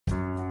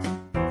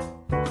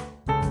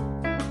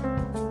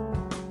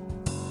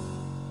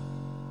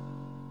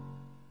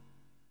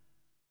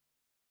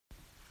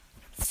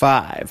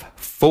5,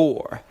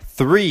 4,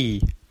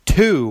 3,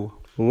 2,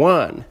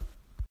 1.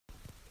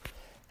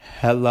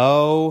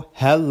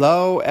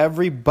 Hello,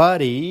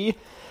 everybody.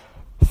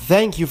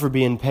 Thank you for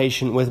being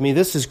patient with me.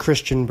 This is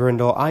Christian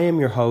Brindle. I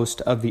am your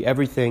host of the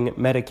Everything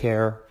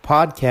Medicare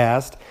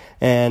podcast,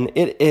 and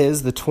it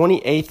is the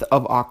 28th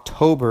of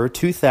October,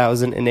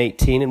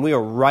 2018, and we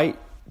are right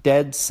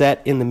dead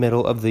set in the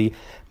middle of the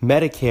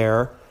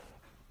Medicare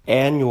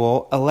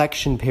annual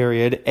election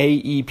period,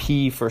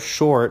 AEP for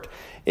short.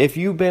 If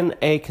you've been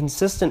a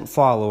consistent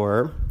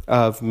follower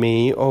of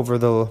me over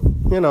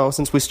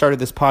since we started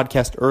this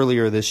podcast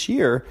earlier this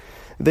year,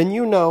 then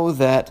you know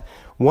that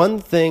one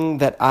thing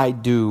that I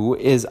do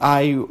is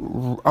I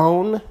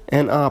own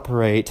and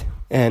operate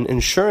an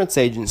insurance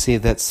agency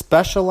that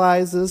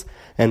specializes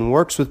and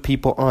works with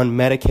people on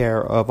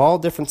Medicare of all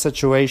different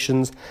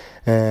situations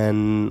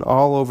and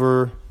all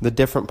over the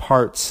different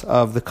parts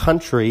of the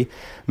country,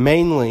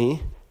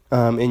 mainly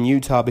in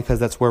Utah because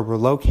that's where we're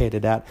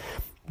located at.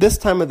 This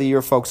time of the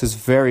year, folks, is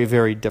very,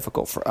 very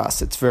difficult for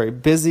us. It's very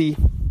busy.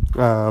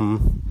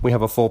 We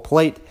have a full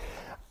plate.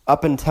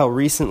 Up until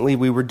recently,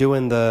 we were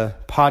doing the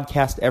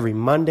podcast every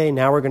Monday.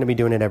 Now we're going to be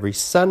doing it every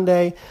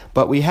Sunday.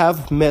 But we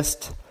have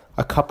missed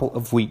a couple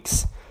of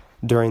weeks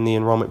during the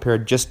enrollment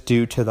period just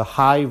due to the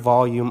high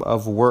volume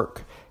of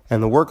work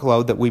and the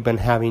workload that we've been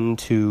having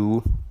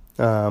to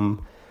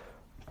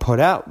put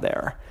out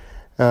there.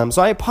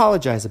 So I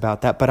apologize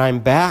about that, but I'm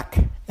back,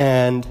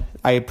 and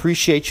I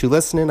appreciate you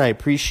listening. I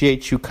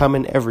appreciate you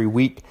coming every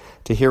week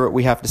to hear what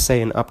we have to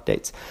say in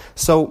updates.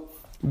 So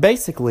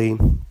basically,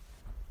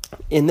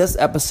 in this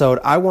episode,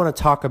 I want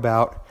to talk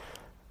about,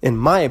 in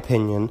my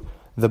opinion,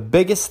 the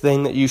biggest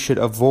thing that you should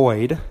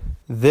avoid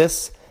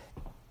this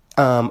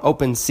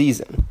open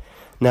season.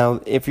 Now,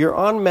 if you're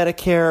on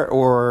Medicare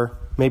or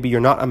maybe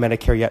you're not on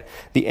Medicare yet,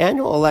 the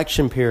annual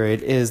election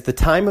period is the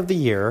time of the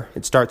year.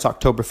 It starts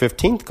October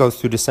 15th, goes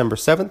through December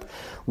 7th,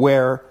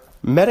 where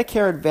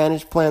Medicare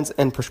Advantage plans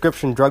and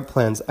prescription drug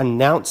plans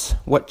announce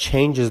what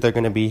changes they're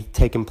going to be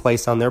taking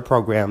place on their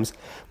programs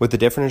with the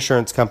different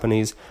insurance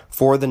companies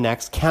for the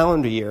next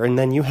calendar year. And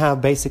then you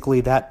have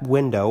basically that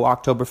window,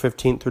 October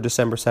 15th through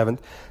December 7th,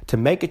 to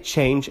make a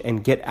change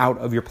and get out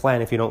of your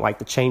plan if you don't like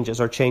the changes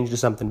or change to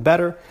something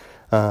better.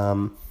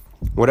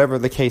 Whatever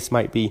the case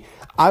might be.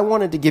 I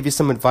wanted to give you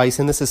some advice,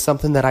 and this is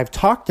something that I've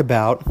talked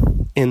about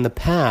in the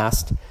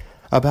past,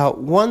 about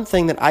one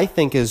thing that I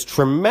think is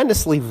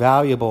tremendously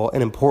valuable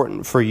and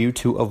important for you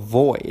to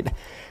avoid,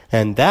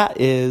 and that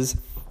is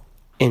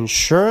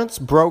insurance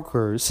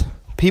brokers,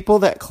 people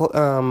that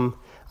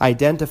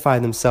identify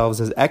themselves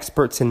as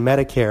experts in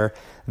Medicare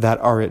that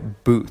are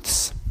at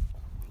booths.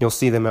 You'll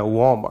see them at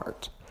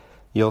Walmart.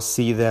 You'll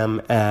see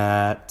them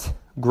at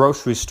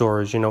grocery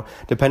stores,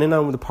 depending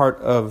on the part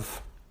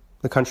of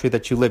the country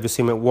that you live. You'll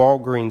see them at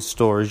Walgreens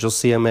stores. You'll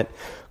see them at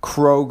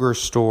Kroger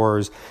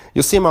stores.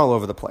 You'll see them all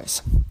over the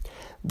place.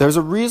 There's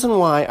a reason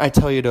why I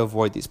tell you to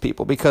avoid these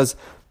people, because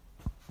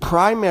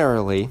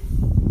primarily,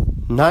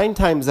 9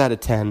 times out of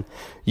 10,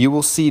 you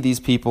will see these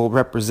people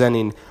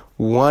representing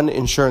one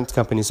insurance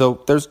company.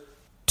 So there's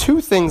 2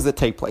 things that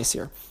take place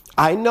here.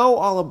 I know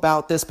all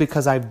about this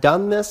because I've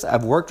done this.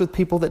 I've worked with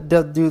people that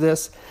do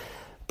this.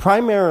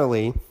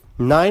 Primarily,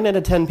 9 out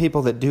of 10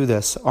 people that do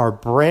this are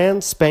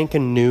brand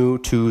spanking new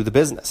to the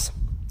business.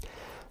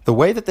 The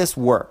way that this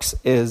works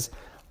is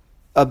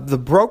the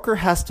broker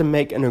has to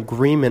make an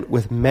agreement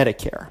with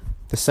Medicare,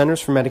 the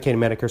Centers for Medicaid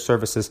and Medicare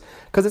Services,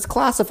 because it's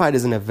classified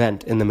as an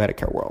event in the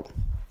Medicare world.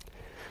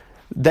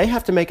 They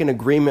have to make an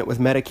agreement with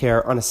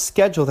Medicare on a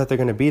schedule that they're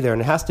going to be there,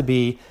 and it has to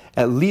be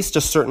at least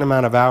a certain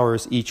amount of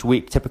hours each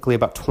week, typically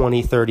about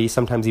 20, 30,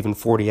 sometimes even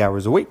 40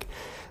 hours a week.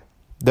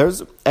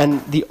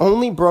 And the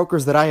only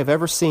brokers that I have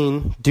ever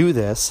seen do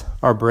this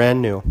are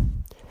brand new,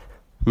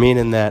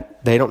 meaning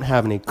that they don't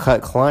have any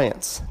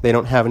clients. They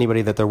don't have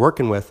anybody that they're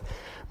working with.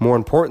 More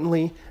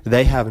importantly,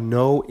 they have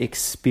no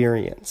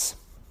experience.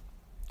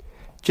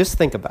 Just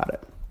think about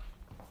it.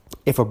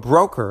 If a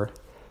broker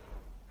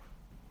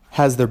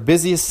has their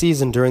busiest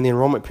season during the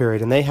enrollment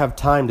period and they have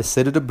time to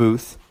sit at a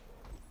booth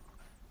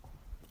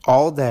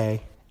all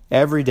day,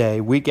 every day,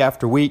 week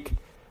after week,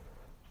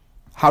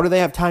 how do they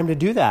have time to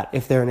do that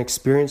if they're an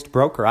experienced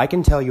broker? I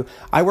can tell you,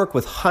 I work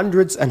with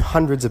hundreds and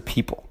hundreds of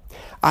people.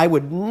 I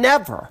would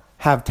never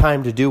have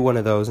time to do one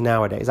of those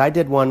nowadays. I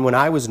did one when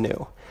I was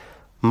new,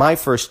 my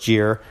first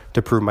year,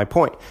 to prove my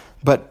point.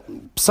 But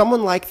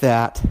someone like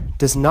that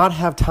does not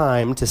have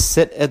time to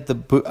sit at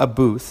a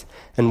booth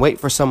and wait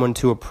for someone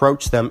to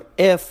approach them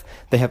if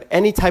they have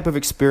any type of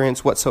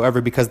experience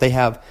whatsoever, because they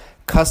have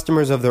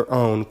customers of their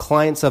own,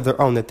 clients of their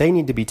own that they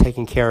need to be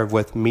taken care of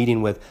with,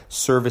 meeting with,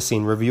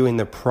 servicing, reviewing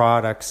their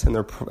products and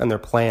their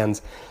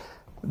plans.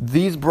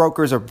 These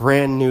brokers are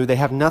brand new. They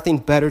have nothing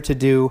better to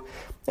do,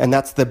 and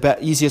that's the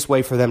easiest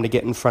way for them to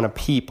get in front of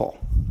people.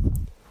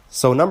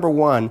 So number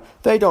one,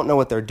 they don't know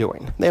what they're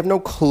doing. They have no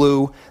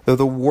clue. They're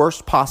the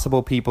worst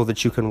possible people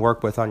that you can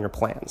work with on your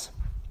plans.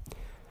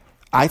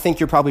 I think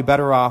you're probably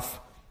better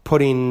off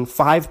putting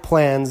 5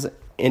 plans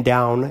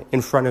down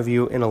in front of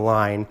you in a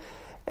line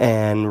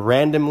and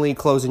randomly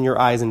closing your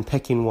eyes and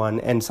picking one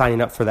and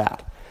signing up for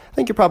that. I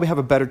think you probably have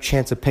a better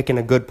chance of picking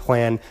a good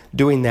plan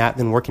doing that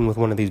than working with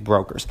one of these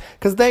brokers,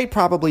 because they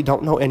probably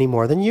don't know any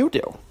more than you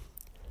do.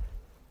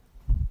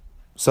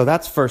 So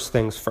that's first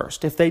things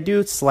first. If they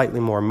do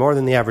slightly more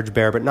than the average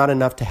bear, but not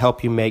enough to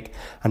help you make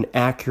an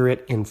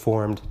accurate,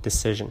 informed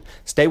decision.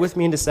 Stay with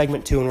me into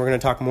segment 2, and we're going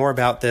to talk more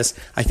about this.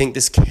 I think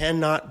this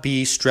cannot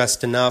be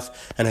stressed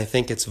enough, and I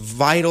think it's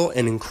vital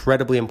and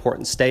incredibly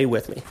important. Stay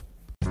with me.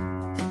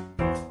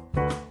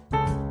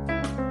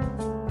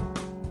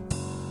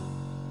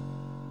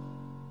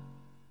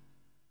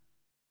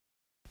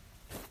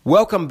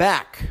 Welcome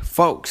back,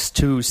 folks,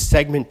 to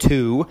segment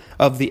 2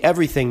 of the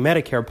Everything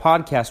Medicare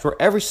podcast, where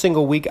every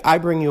single week I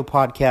bring you a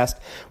podcast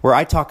where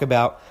I talk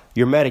about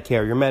your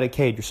Medicare, your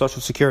Medicaid, your Social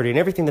Security, and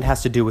everything that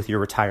has to do with your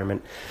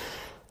retirement.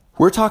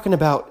 We're talking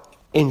about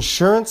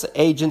insurance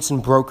agents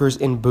and brokers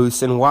in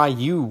booths and why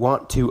you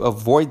want to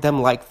avoid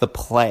them like the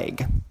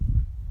plague.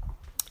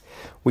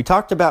 We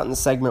talked about in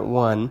segment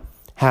 1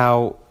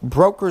 how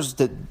brokers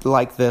that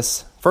like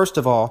this, first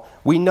of all,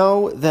 we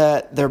know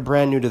that they're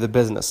brand new to the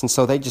business, and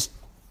so they just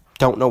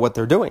don't know what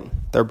they're doing.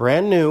 They're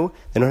brand new.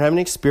 They don't have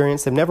any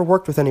experience. They've never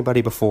worked with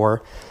anybody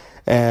before.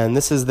 And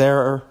this is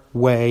their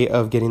way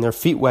of getting their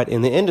feet wet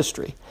in the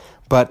industry.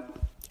 But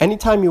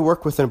anytime you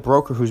work with a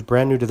broker who's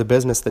brand new to the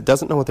business that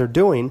doesn't know what they're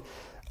doing,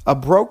 a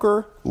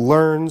broker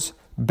learns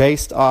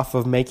based off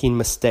of making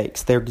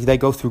mistakes. They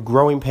go through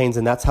growing pains,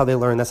 and that's how they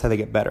learn. That's how they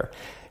get better.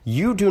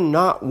 You do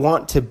not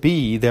want to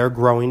be their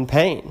growing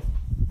pain.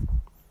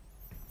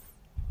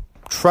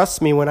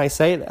 Trust me when I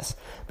say this,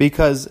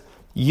 because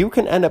you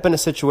can end up in a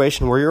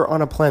situation where you're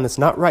on a plan that's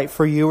not right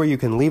for you, or you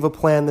can leave a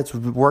plan that's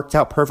worked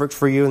out perfect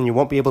for you and you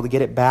won't be able to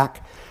get it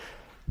back.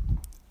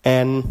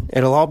 And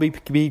it'll all be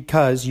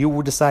because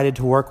you decided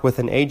to work with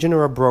an agent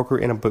or a broker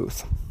in a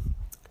booth.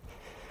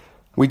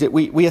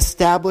 We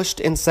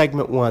established in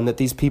segment 1 that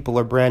these people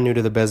are brand new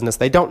to the business.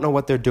 They don't know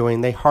what they're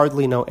doing. They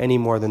hardly know any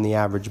more than the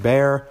average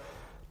bear.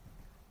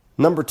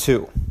 Number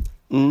 2,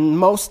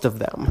 most of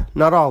them,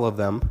 not all of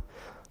them,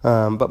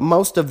 but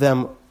most of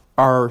them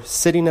are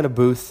sitting at a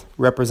booth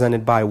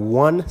represented by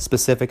one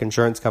specific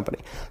insurance company.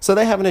 So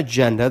they have an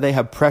agenda, they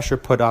have pressure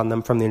put on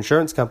them from the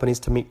insurance companies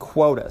to meet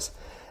quotas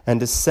and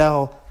to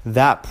sell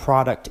that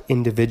product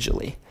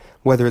individually,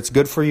 whether it's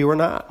good for you or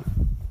not.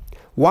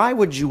 Why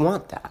would you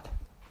want that?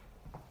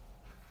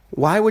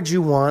 Why would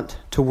you want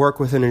to work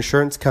with an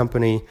insurance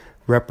company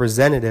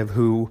representative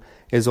who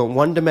is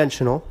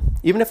one-dimensional?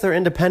 Even if they're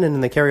independent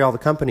and they carry all the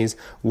companies,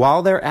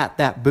 while they're at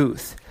that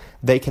booth,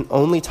 they can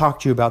only talk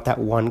to you about that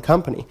one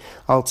company.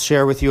 I'll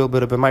share with you a little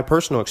bit about my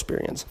personal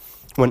experience.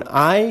 When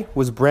I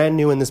was brand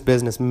new in this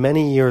business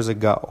many years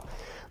ago,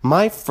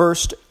 my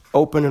first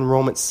open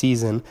enrollment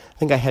season, I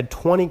think I had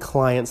 20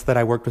 clients that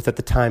I worked with at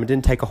the time. It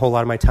didn't take a whole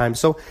lot of my time.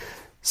 So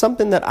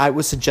something that I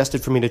was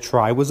suggested for me to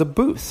try was a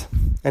booth,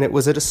 and it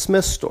was at a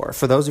Smith's store.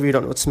 For those of you who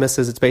don't know what Smith's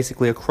is, it's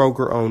basically a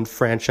Kroger-owned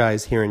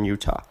franchise here in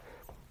Utah.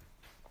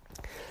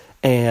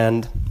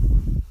 And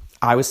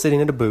I was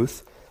sitting at a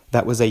booth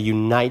that was a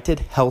United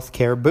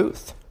Healthcare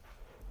booth.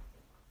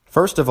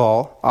 First of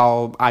all,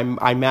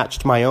 I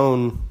matched my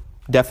own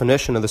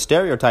definition of the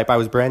stereotype. I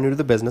was brand new to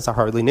the business. I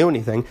hardly knew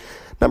anything.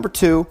 Number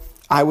 2,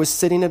 I was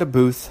sitting at a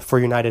booth for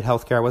United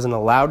Healthcare. I wasn't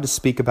allowed to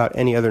speak about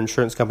any other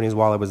insurance companies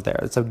while I was there.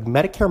 It's a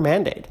Medicare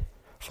mandate,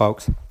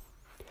 folks.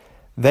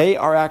 They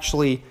are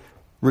actually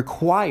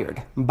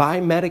required by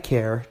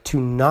Medicare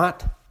to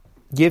not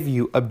give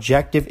you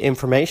objective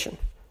information.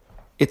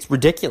 It's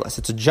ridiculous.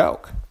 It's a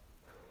joke.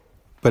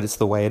 But it's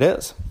the way it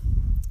is.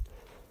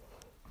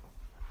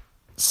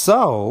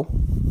 So,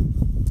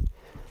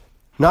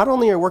 not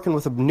only are you working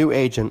with a new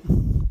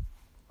agent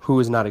who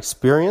is not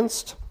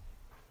experienced,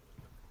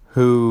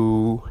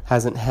 who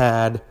hasn't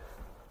had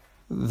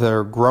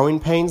their growing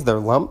pains, their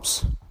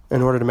lumps,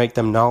 in order to make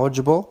them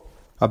knowledgeable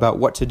about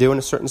what to do in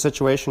a certain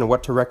situation and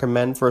what to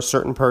recommend for a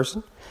certain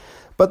person,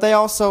 but they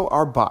also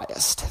are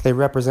biased. They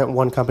represent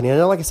one company.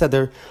 And like I said,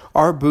 there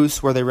are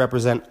booths where they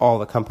represent all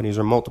the companies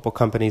or multiple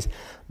companies,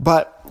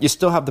 but you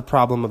still have the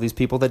problem of these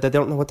people that they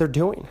don't know what they're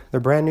doing.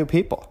 They're brand new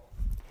people.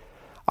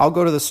 I'll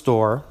go to the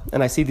store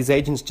and I see these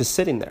agents just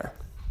sitting there.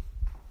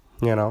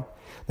 You know,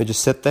 they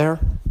just sit there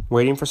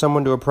waiting for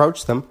someone to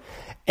approach them.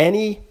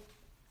 Any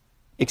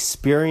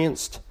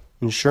experienced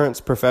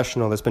insurance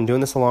professional that's been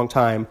doing this a long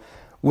time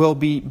will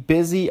be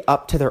busy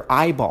up to their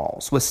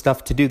eyeballs with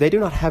stuff to do. They do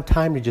not have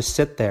time to just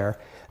sit there.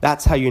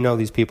 That's how you know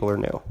these people are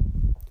new.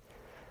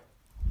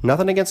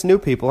 Nothing against new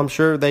people. I'm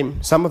sure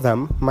some of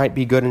them might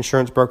be good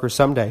insurance brokers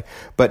someday.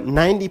 But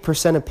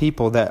 90% of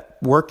people that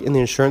work in the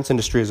insurance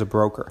industry as a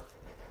broker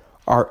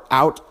are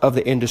out of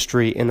the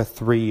industry in a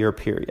 3-year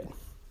period.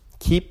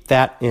 Keep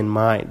that in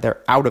mind.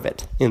 They're out of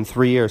it in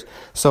 3 years.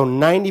 So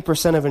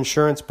 90% of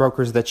insurance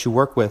brokers that you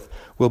work with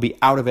will be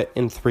out of it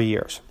in 3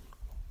 years.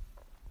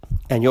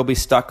 And you'll be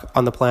stuck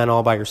on the plan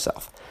all by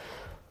yourself.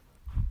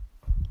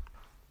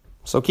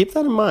 So keep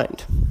that in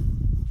mind.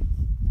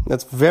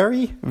 That's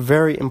very,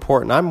 very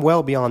important. I'm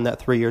well beyond that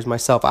 3 years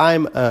myself.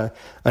 I'm an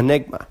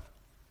enigma.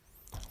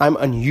 I'm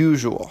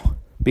unusual.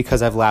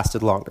 because I've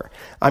lasted longer.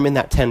 I'm in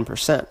that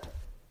 10%.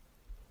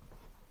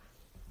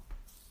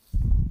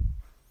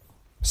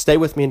 Stay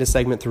with me into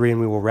segment 3 and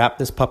we will wrap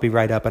this puppy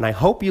right up. And I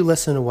hope you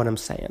listen to what I'm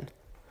saying.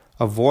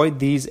 Avoid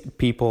these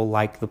people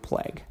like the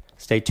plague.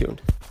 Stay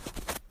tuned.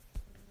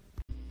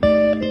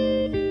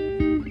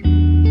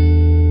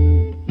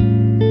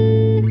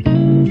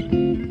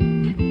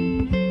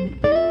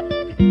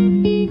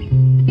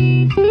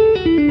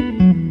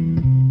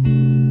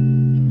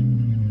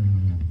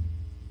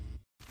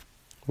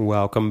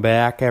 Welcome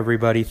back,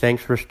 everybody.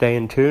 Thanks for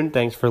staying tuned.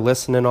 Thanks for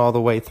listening all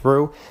the way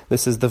through.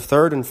 This is the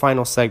third and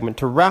final segment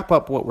to wrap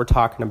up what we're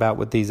talking about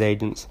with these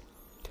agents.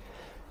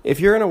 If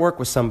you're going to work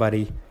with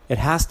somebody, it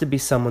has to be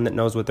someone that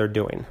knows what they're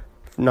doing.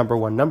 Number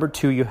one. Number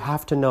two, you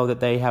have to know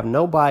that they have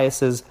no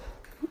biases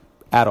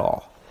at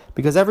all,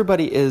 because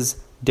everybody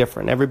is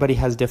different. Everybody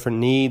has different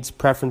needs,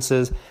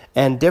 preferences,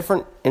 and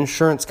different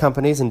insurance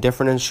companies and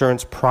different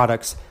insurance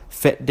products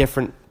fit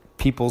different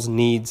people's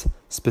needs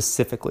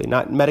specifically.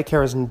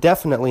 Medicare is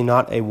definitely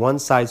not a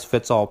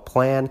one-size-fits-all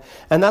plan,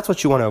 and that's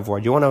what you want to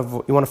avoid. You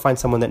want to find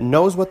someone that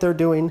knows what they're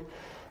doing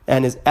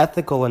and is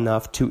ethical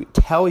enough to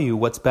tell you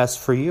what's best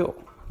for you.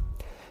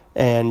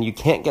 And you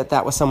can't get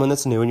that with someone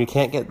that's new, and you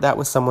can't get that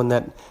with someone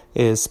that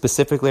is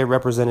specifically a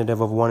representative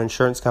of one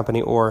insurance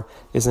company or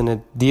is in a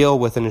deal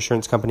with an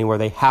insurance company where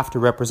they have to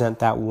represent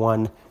that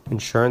one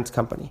insurance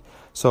company.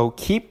 So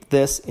keep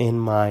this in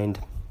mind.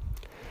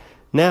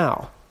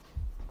 Now,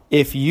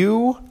 if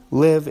you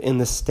live in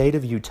the state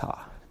of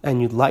Utah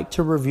and you'd like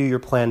to review your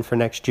plan for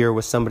next year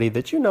with somebody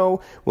that you know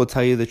will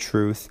tell you the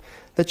truth,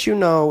 that you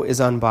know is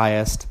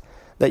unbiased,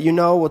 that you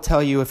know will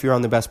tell you if you're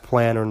on the best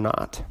plan or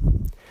not,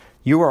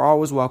 you are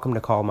always welcome to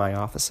call my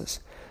offices.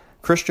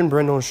 Christian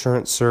Brindle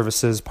Insurance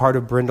Services, part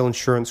of Brindle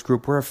Insurance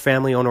Group. We're a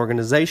family-owned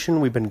organization.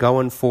 We've been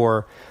going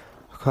for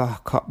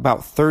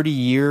about 30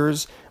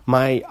 years.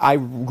 I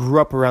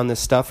grew up around this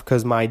stuff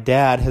because my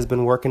dad has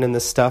been working in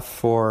this stuff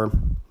for,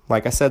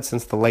 like I said,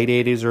 since the late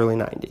 80s, early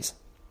 90s.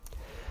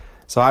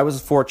 So I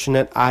was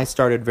fortunate. I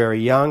started very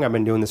young. I've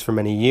been doing this for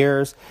many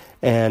years.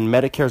 And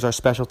Medicare is our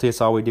specialty.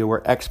 It's all we do.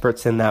 We're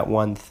experts in that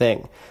one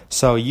thing.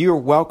 So you're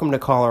welcome to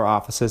call our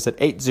offices at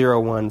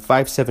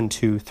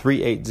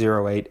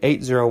 801-572-3808,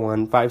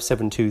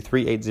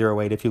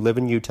 801-572-3808. If you live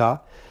in Utah,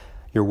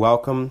 you're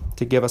welcome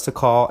to give us a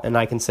call, and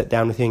I can sit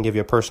down with you and give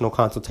you a personal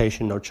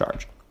consultation, no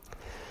charge.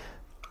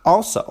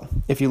 Also,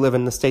 if you live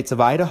in the states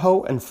of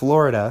Idaho and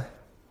Florida,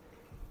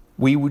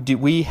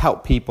 we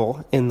help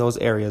people in those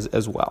areas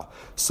as well.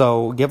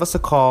 So give us a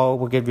call.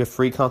 We'll give you a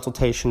free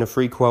consultation, a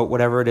free quote,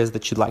 whatever it is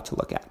that you'd like to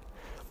look at.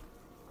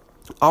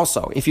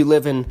 Also, if you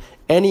live in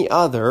any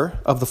other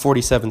of the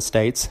 47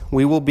 states,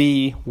 we will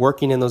be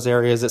working in those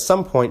areas at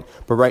some point,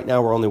 but right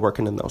now we're only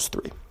working in those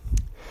 3.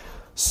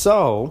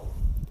 So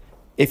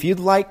if you'd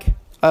like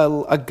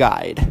a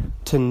guide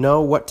to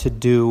know what to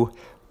do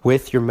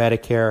with your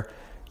Medicare,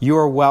 you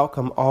are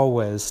welcome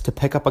always to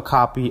pick up a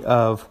copy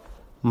of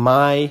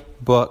my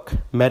book,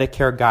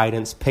 Medicare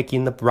Guidance,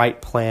 Picking the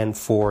Right Plan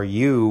for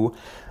You.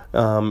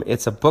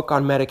 It's a book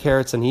on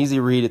Medicare. It's an easy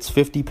read. It's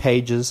 50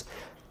 pages.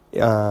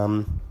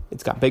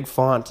 It's got big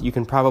font. You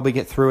can probably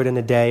get through it in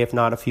a day, if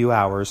not a few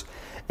hours.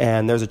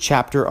 And there's a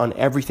chapter on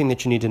everything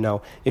that you need to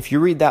know. If you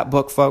read that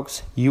book,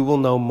 folks, you will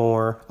know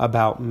more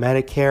about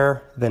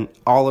Medicare than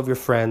all of your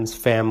friends,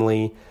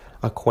 family,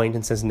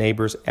 acquaintances,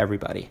 neighbors,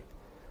 everybody.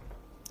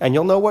 And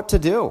you'll know what to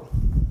do,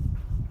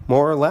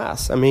 more or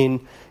less. I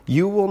mean,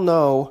 you will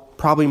know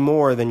probably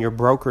more than your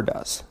broker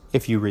does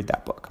if you read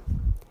that book.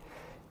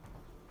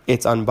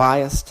 It's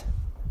unbiased.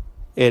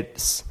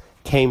 It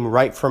came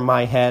right from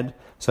my head.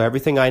 So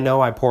everything I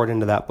know, I poured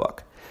into that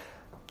book.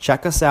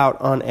 Check us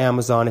out on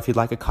Amazon if you'd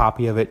like a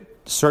copy of it.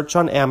 Search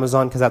on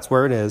Amazon, because that's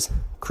where it is.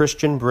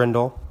 Christian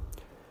Brindle,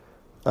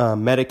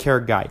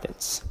 Medicare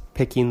Guidance,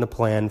 Picking the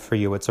Plan for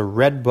You. It's a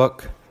red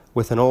book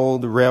with an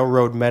old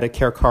railroad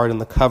Medicare card in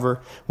the cover.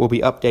 We'll be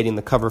updating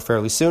the cover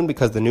fairly soon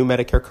because the new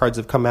Medicare cards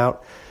have come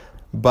out.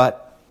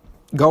 But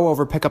go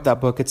over, pick up that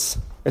book. It's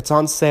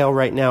on sale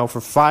right now for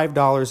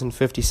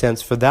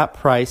 $5.50. For that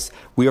price,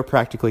 we are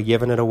practically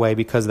giving it away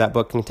because that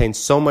book contains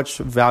so much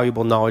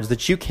valuable knowledge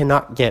that you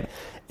cannot get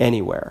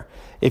anywhere.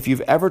 If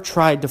you've ever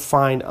tried to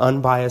find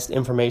unbiased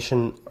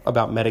information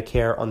about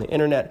Medicare on the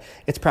internet,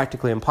 it's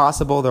practically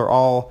impossible. They're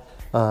all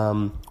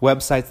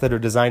websites that are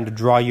designed to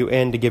draw you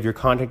in to give your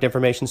contact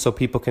information so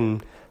people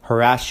can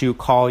harass you,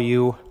 call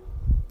you.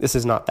 This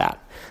is not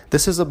that.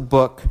 This is a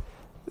book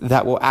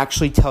that will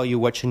actually tell you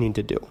what you need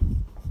to do.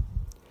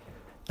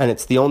 And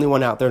it's the only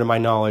one out there, to my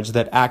knowledge,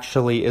 that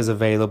actually is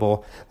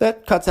available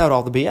that cuts out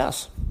all the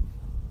BS.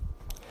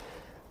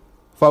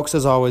 Folks,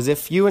 as always,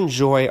 if you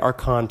enjoy our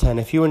content,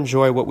 if you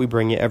enjoy what we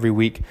bring you every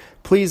week,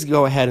 please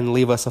go ahead and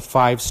leave us a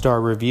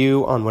 5-star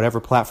review on whatever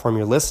platform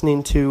you're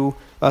listening to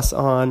us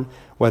on,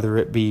 whether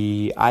it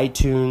be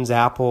iTunes,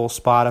 Apple,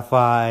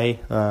 Spotify,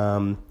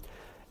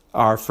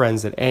 our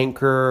friends at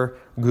Anchor,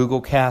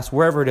 Google Cast,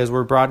 wherever it is.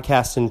 We're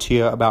broadcasting to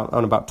you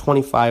on about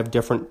 25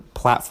 different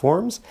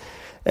platforms.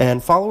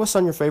 And follow us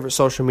on your favorite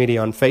social media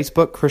on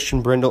Facebook,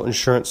 Christian Brindle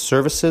Insurance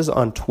Services,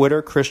 on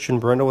Twitter, Christian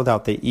Brindle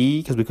without the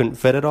E because we couldn't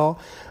fit it all,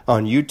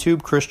 on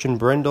YouTube, Christian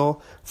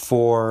Brindle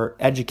for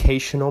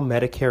educational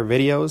Medicare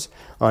videos,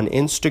 on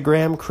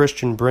Instagram,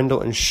 Christian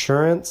Brindle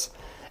Insurance,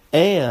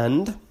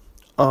 and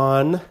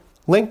on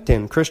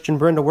LinkedIn, Christian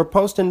Brindle. We're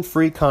posting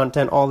free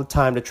content all the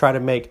time to try to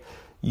make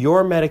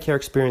your Medicare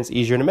experience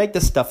easier, to make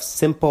this stuff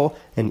simple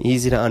and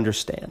easy to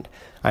understand.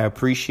 I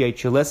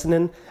appreciate you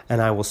listening,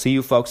 and I will see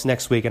you folks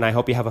next week, and I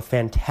hope you have a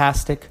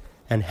fantastic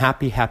and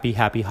happy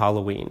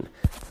Halloween.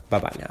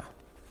 Bye-bye now.